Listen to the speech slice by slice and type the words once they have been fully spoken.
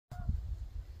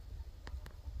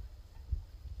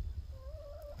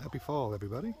Happy fall,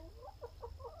 everybody.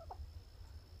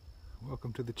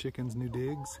 Welcome to the chickens' new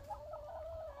digs.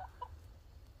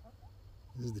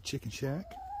 This is the chicken shack.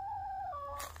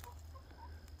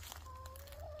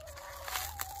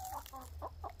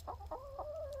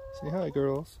 Say hi,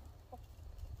 girls.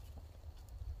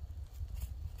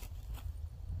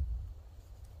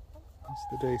 It's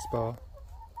the day spa.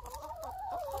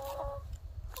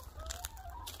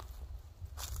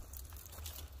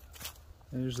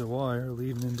 There's the wire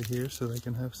leading into here so they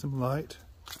can have some light,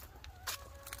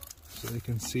 so they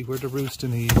can see where to roost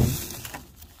in the evening.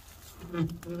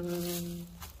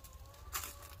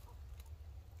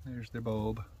 There's their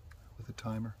bulb with a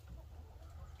timer.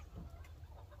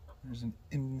 There's an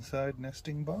inside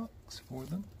nesting box for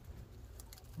them.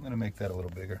 I'm going to make that a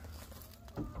little bigger.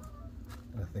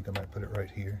 I think I might put it right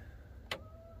here.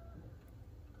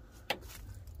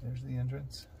 There's the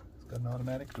entrance. It's got an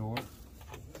automatic door.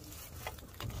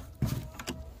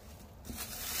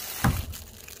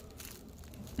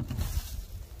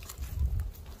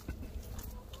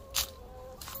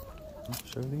 I'll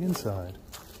show the inside.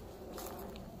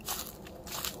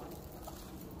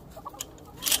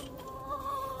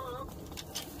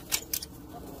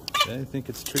 I think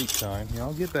it's treat time.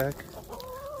 Y'all get back.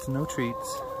 It's no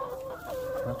treats.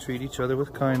 I'll treat each other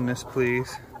with kindness,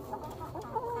 please.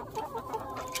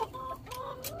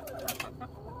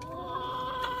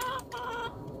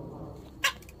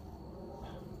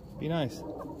 Be nice.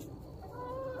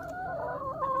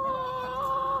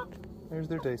 There's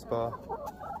their day spa.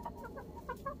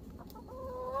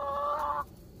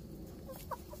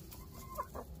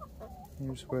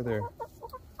 Here's where their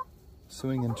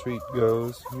swing and treat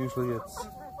goes. Usually it's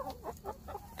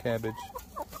cabbage.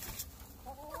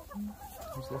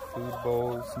 There's their food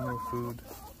bowls and their food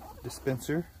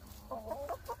dispenser.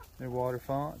 Their water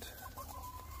font.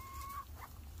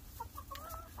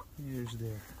 Here's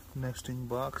their nesting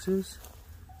boxes.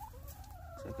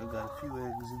 Looks like I've got a few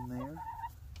eggs in there.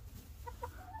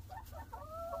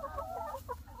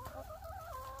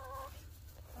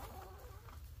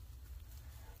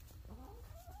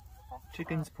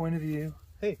 Chicken's point of view.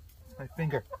 Hey, my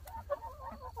finger.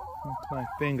 That's my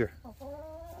finger.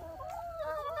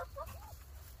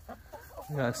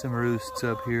 We got some roosts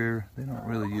up here. They don't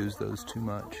really use those too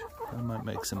much. I might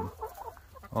make some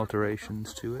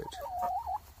alterations to it.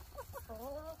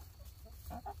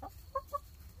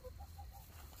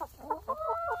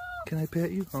 Can I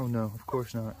pet you? Oh no, of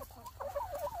course not.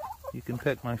 You can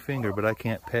pet my finger, but I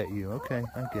can't pet you. Okay,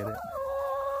 I get it.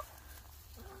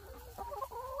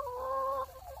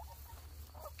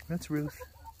 That's Ruth.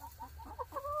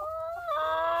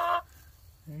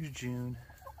 There's June.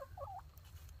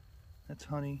 That's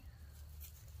Honey.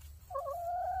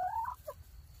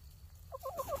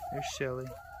 There's Shelly.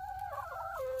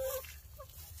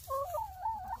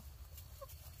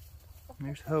 And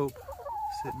there's Hope,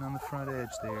 sitting on the front edge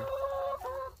there.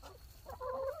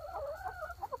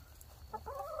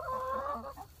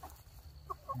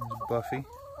 There's Buffy.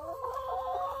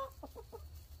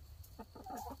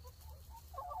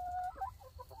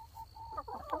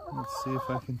 Let's see if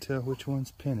I can tell which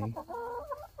one's Penny.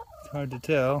 It's hard to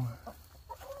tell.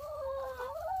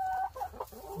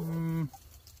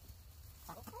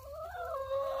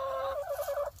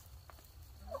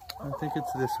 I think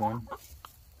it's this one.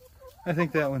 I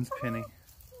think that one's Penny.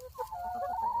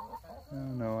 Oh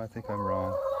no, I think I'm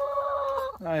wrong.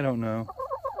 I don't know.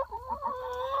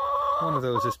 One of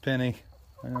those is Penny.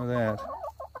 I know that.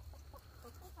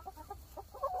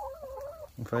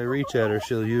 If I reach at her,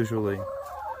 she'll usually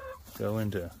go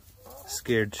into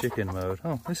scared chicken mode.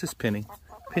 Oh, this is Penny.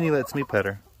 Penny lets me pet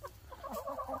her.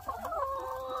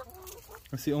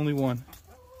 That's the only one.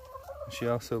 She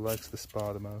also likes the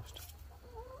spa the most.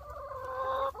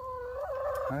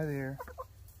 Hi there.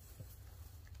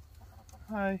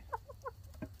 Hi.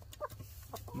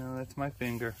 No, that's my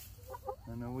finger.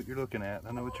 I know what you're looking at.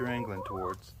 I know what you're angling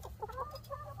towards.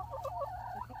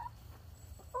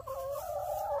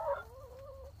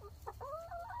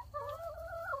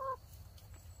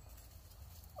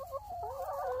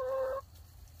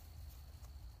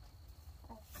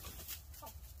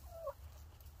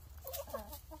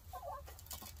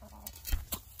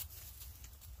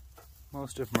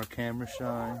 Most of them are camera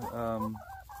shy.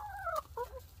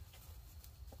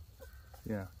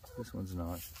 Yeah, this one's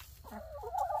not.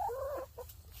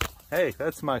 Hey,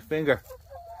 that's my finger.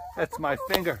 That's my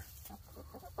finger.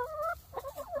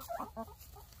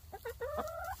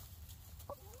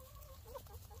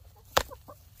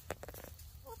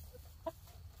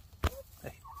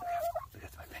 Hey, look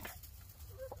at my finger.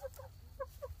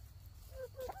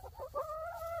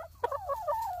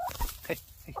 Hey,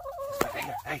 that's my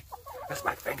finger. Hey, that's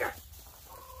my finger.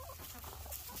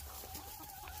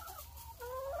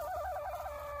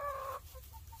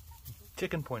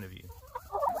 chicken point of view.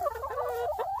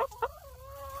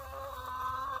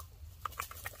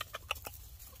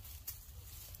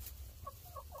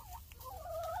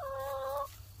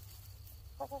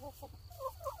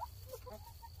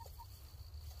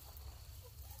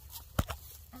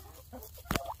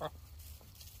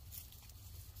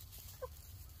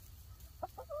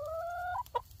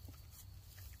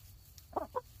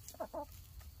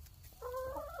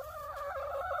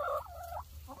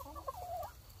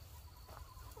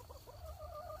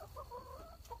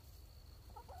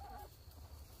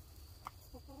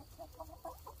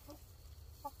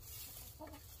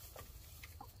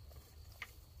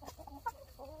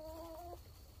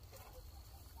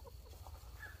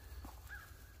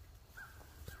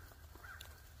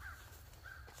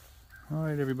 All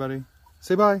right, everybody.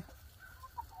 Say bye.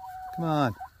 Come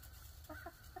on.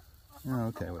 Oh,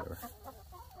 okay, whatever.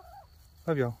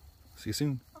 Love y'all. See you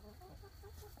soon.